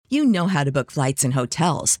You know how to book flights and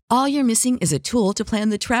hotels. All you're missing is a tool to plan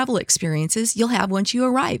the travel experiences you'll have once you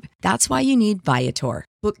arrive. That's why you need Viator.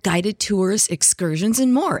 Book guided tours, excursions,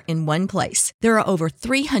 and more in one place. There are over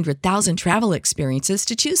 300,000 travel experiences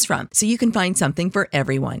to choose from, so you can find something for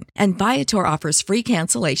everyone. And Viator offers free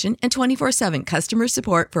cancellation and 24/7 customer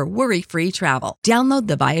support for worry-free travel. Download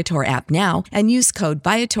the Viator app now and use code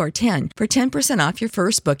Viator10 for 10% off your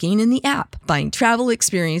first booking in the app. Find travel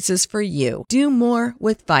experiences for you. Do more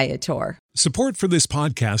with Viator. Support for this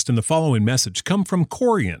podcast and the following message come from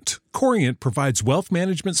Corient. Corient provides wealth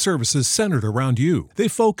management services centered around you. They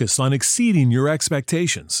focus on exceeding your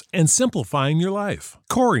expectations and simplifying your life.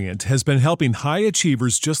 Corient has been helping high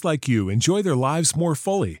achievers just like you enjoy their lives more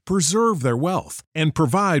fully, preserve their wealth, and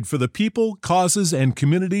provide for the people, causes, and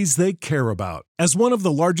communities they care about. As one of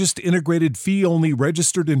the largest integrated fee-only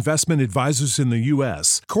registered investment advisors in the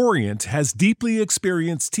U.S., Corient has deeply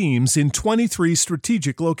experienced teams in 23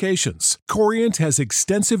 strategic locations. Corient has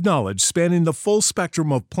extensive knowledge spanning the full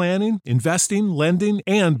spectrum of planning, investing, lending,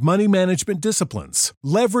 and money management disciplines.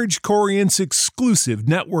 Leverage Corient's exclusive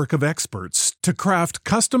network of experts to craft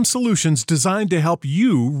custom solutions designed to help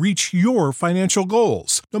you reach your financial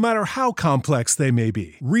goals, no matter how complex they may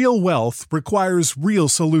be. Real wealth requires real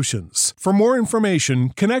solutions. For more information,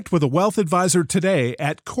 connect with a wealth advisor today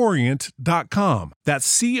at Corient.com.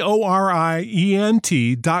 That's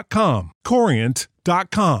Corient.com.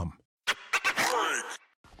 Corient.com.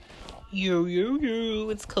 Yo,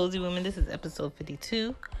 it's Cozy Women. This is episode 52.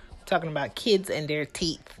 We're talking about kids and their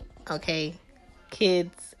teeth, okay?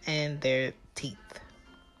 Kids and their teeth.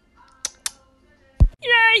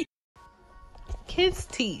 Yay! Kids'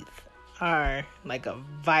 teeth are like a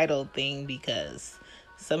vital thing because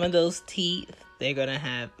some of those teeth they're going to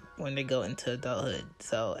have when they go into adulthood.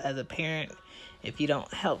 So as a parent, if you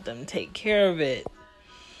don't help them take care of it,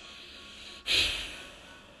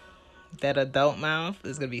 that adult mouth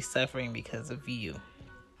is going to be suffering because of you.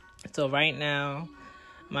 So right now,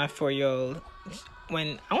 my 4-year-old,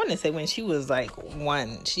 when she was like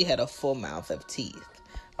 1, she had a full mouth of teeth.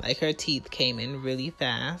 Like her teeth came in really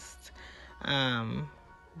fast.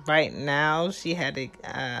 Right now, she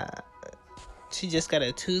just got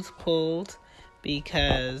a tooth pulled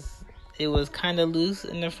because it was kind of loose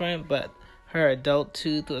in the front, but her adult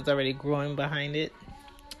tooth was already growing behind it.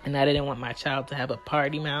 And I didn't want my child to have a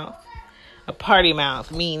party mouth. A party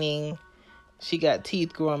mouth, meaning she got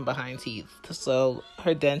teeth growing behind teeth. So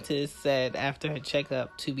her dentist said after her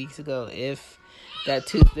checkup 2 weeks ago, if that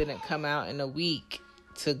tooth didn't come out in a week,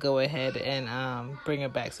 to go ahead and bring her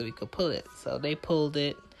back so we could pull it. So they pulled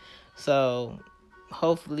it. So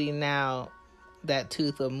hopefully now that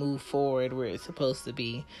tooth will move forward where it's supposed to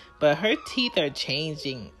be. But her teeth are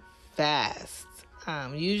changing fast.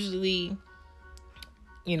 Usually,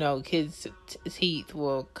 kids' teeth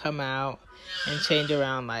will come out and change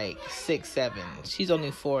around like 6, 7. She's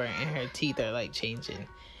only 4 and her teeth are like changing.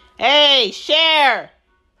 Hey, share!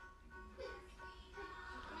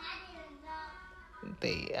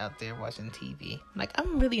 They out there watching TV. Like,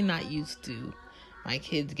 I'm really not used to my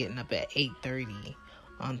kids getting up at 8:30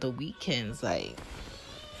 on the weekends. Like,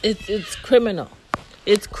 it's criminal.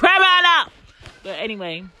 It's criminal! But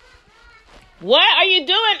anyway, what are you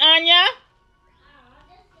doing, Anya?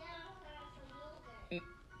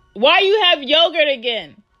 Why you have yogurt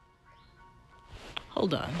again?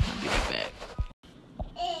 Hold on, I'll be right back.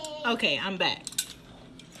 Okay, I'm back.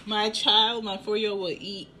 My 4-year-old will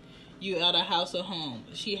eat you out of house or home.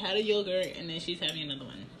 She had a yogurt and then she's having another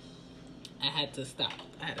one. I had to stop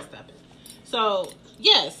it. So,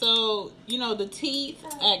 yeah, the teeth,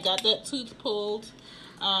 I got that tooth pulled.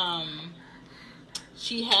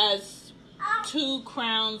 She has 2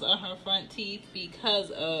 crowns on her front teeth because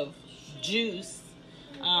of juice.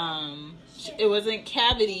 It wasn't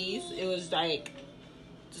cavities. It was like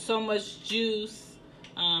so much juice.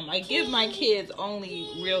 I give my kids only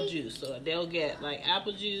real juice. So they'll get like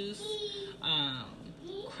apple juice,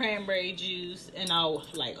 cranberry juice, and I'll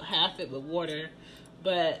like half it with water.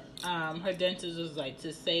 But her dentist was like,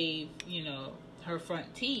 to save, her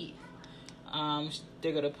front teeth,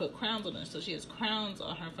 they're going to put crowns on her. So she has crowns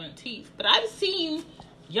on her front teeth. But I've seen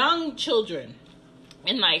young children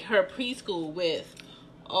in like her preschool with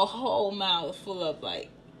a whole mouth full of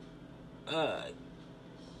like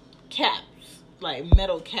caps, like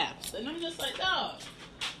metal caps, and I'm just like, oh,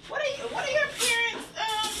 what are your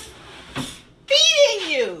parents feeding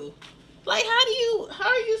you? Like, how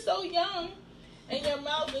are you so young and your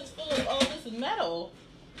mouth is full of all this metal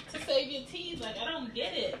to save your teeth? Like, I don't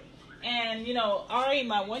get it. And Ari,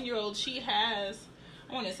 my 1-year-old, she has,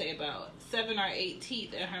 I want to say about 7 or 8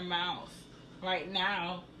 teeth in her mouth right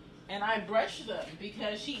now. and I brush them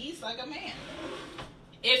because she eats like a man.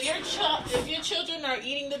 If your children are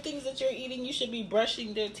eating the things that you're eating, you should be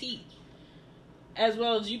brushing their teeth as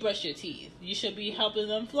well as you brush your teeth. You should be helping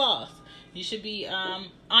them floss. You should be,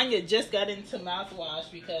 Anya just got into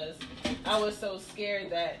mouthwash because I was so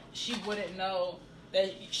scared that she wouldn't know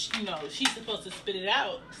that, she's supposed to spit it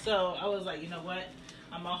out. So I was like, you know what?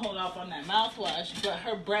 I'm going to hold off on that mouthwash. But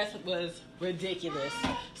her breath was ridiculous.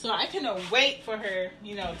 So I couldn't wait for her,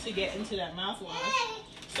 to get into that mouthwash.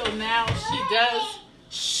 So now she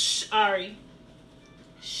does, Ari.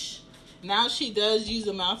 Now she does use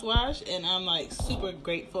a mouthwash, and I'm like super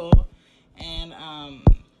grateful. And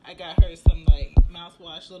I got her some like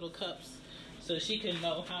mouthwash little cups so she can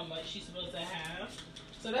know how much she's supposed to have.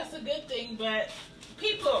 So that's a good thing. But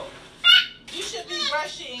people, you should be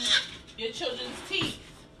brushing your children's teeth.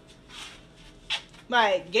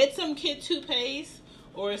 Like, get some kid toothpaste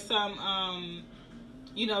or some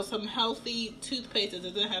some healthy toothpaste that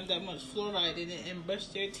doesn't have that much fluoride in it, and brush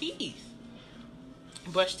their teeth.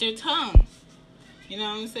 Brush their tongue. You know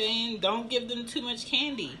what I'm saying? Don't give them too much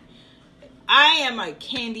candy. I am a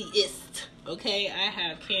candyist, okay? I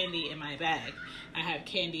have candy in my bag. I have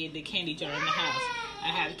candy in the candy jar in the house. I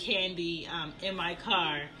have candy in my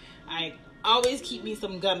car. I always keep me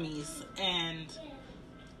some gummies. And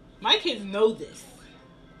my kids know this.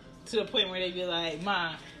 To the point where they be like,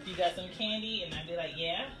 "Ma, you got some candy?" And I'd be like,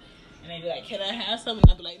 "Yeah." And they'd be like, "Can I have some?" And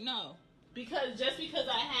I'd be like, "No." Because just because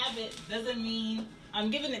I have it doesn't mean I'm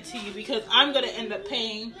giving it to you, because I'm going to end up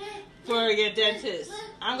paying for your dentist.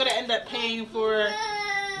 I'm going to end up paying for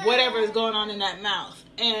whatever is going on in that mouth.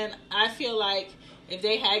 And I feel like if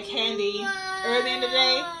they had candy early in the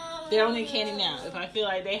day, they don't need candy now. If I feel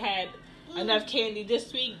like they had enough candy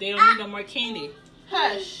this week, they don't need no more candy.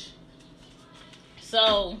 Hush.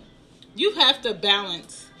 So you have to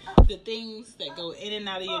balance the things that go in and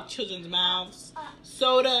out of your children's mouths.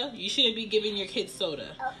 Soda, you shouldn't be giving your kids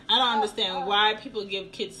soda. I don't understand why people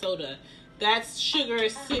give kids soda. That's sugar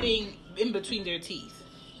sitting in between their teeth.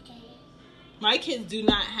 My kids do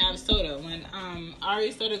not have soda. When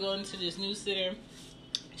Ari started going to this new sitter,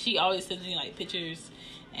 she always sends me like pictures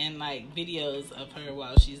and like videos of her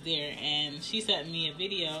while she's there. And she sent me a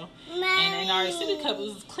video, and our sitter cup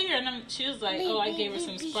was clear, and she was like, "Oh, I gave her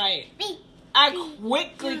some Sprite." I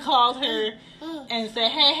quickly called her and said,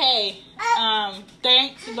 hey,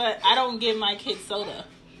 thanks, but I don't give my kids soda.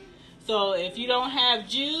 So if you don't have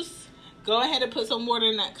juice, go ahead and put some water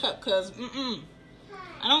in that cup, because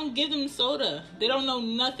I don't give them soda. They don't know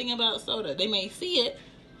nothing about soda. They may see it,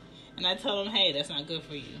 and I tell them, hey, that's not good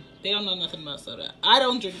for you. They don't know nothing about soda. I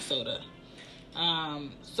don't drink soda.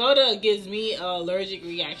 Soda gives me an allergic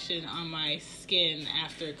reaction on my skin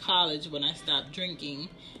after college when I stopped drinking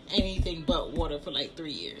anything but water for like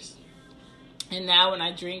 3 years. And now when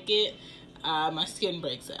I drink it, my skin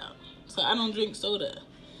breaks out. So I don't drink soda.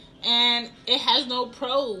 And it has no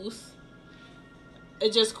pros.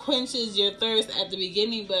 It just quenches your thirst at the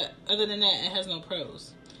beginning, but other than that, it has no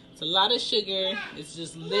pros. It's a lot of sugar. It's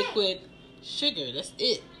just liquid sugar. That's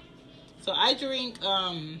it. So I drink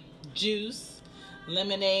juice,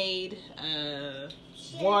 lemonade,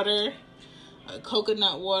 water,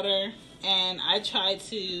 coconut water, and I try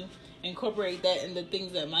to incorporate that in the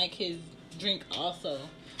things that my kids drink also.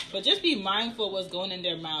 But just be mindful of what's going in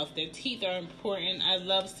their mouth. Their teeth are important. I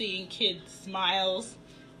love seeing kids' smiles.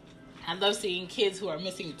 I love seeing kids who are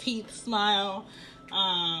missing teeth smile.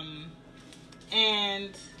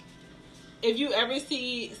 And if you ever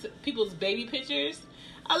see people's baby pictures,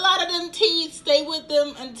 a lot of them teeth stay with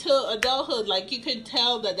them until adulthood. Like, you can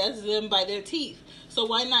tell that that's them by their teeth. So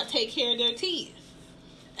why not take care of their teeth?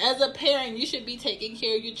 As a parent, you should be taking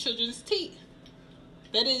care of your children's teeth.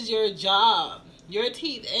 That is your job. Your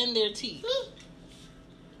teeth and their teeth. Me.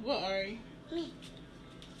 What, Ari? Me.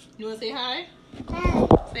 You want to say hi? Hi.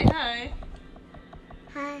 Say hi.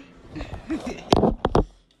 Hi.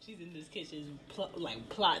 She's in this kitchen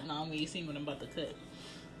plotting on me, seeing what I'm about to cook.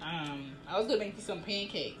 I was going to make you some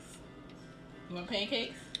pancakes. You want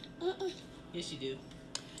pancakes? Yes, you do.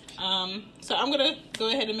 So I'm going to go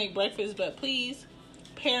ahead and make breakfast, but please,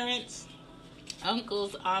 parents,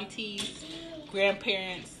 uncles, aunties,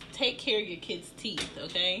 grandparents, take care of your kids' teeth,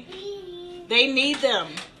 okay? They need them,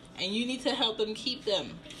 and you need to help them keep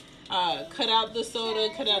them. Cut out the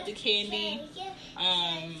soda, cut out the candy.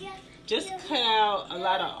 Just cut out a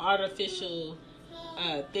lot of artificial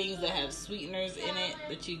things that have sweeteners in it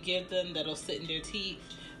that you give them that'll sit in their teeth.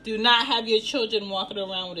 Do not have your children walking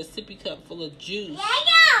around with a sippy cup full of juice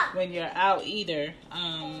when you're out either.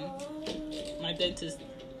 My dentist,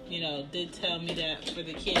 did tell me that for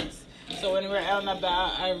the kids. So when we're out and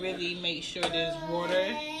about, I really make sure there's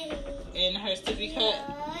water in her sippy cup.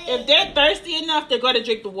 If they're thirsty enough, they're going to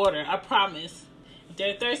drink the water. I promise. If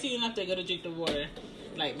they're thirsty enough, they're going to drink the water.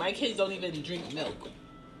 Like, my kids don't even drink milk.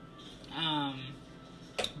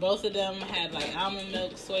 Both of them had, like, almond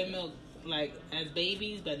milk, soy milk, like, as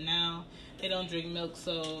babies. But now they don't drink milk.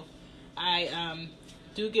 So I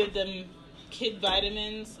do give them kid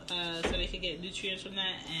vitamins so they can get nutrients from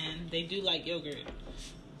that. And they do like yogurt.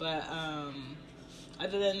 But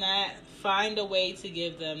other than that, find a way to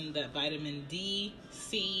give them that vitamin D,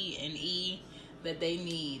 C, and E that they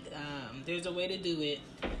need. There's a way to do it.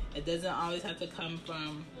 It doesn't always have to come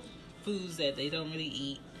from foods that they don't really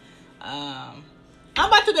eat. I'm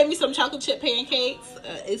about to make me some chocolate chip pancakes.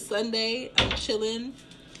 It's Sunday. I'm chilling.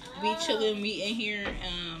 We chilling. We in here.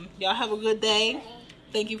 Y'all have a good day.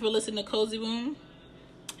 Thank you for listening to Cozy Room.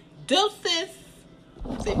 Deuces.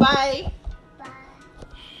 Say bye.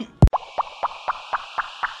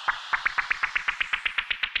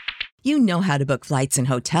 You know how to book flights and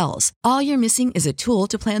hotels. All you're missing is a tool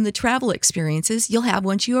to plan the travel experiences you'll have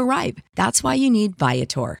once you arrive. That's why you need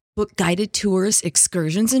Viator. Book guided tours,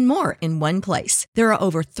 excursions, and more in one place. There are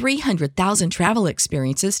over 300,000 travel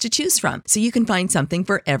experiences to choose from, so you can find something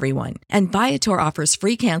for everyone. And Viator offers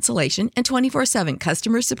free cancellation and 24/7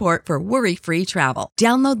 customer support for worry-free travel.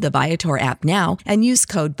 Download the Viator app now and use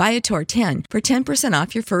code Viator10 for 10%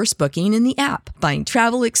 off your first booking in the app. Find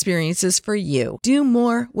travel experiences for you. Do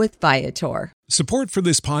more with Viator. Support for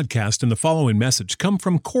this podcast and the following message come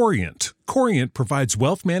from Corient. Corient provides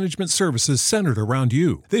wealth management services centered around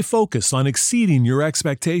you. They focus on exceeding your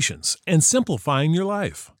expectations and simplifying your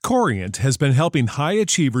life. Corient has been helping high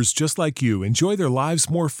achievers just like you enjoy their lives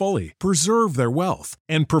more fully, preserve their wealth,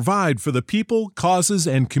 and provide for the people, causes,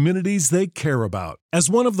 and communities they care about. As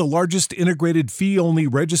one of the largest integrated fee-only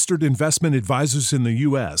registered investment advisors in the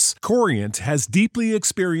U.S., Corient has deeply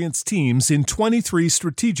experienced teams in 23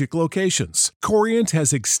 strategic locations. Corient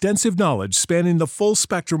has extensive knowledge spanning the full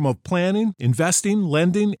spectrum of planning, investing,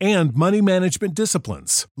 lending, and money management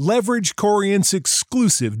disciplines. Leverage Corient's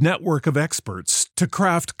exclusive network of experts to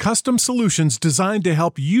craft custom solutions designed to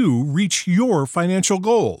help you reach your financial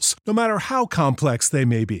goals, no matter how complex they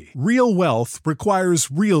may be. Real wealth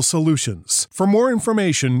requires real solutions. For more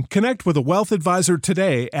information, connect with a wealth advisor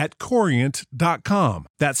today at Corient.com.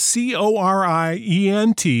 That's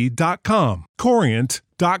Corient.com.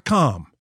 Corient.com.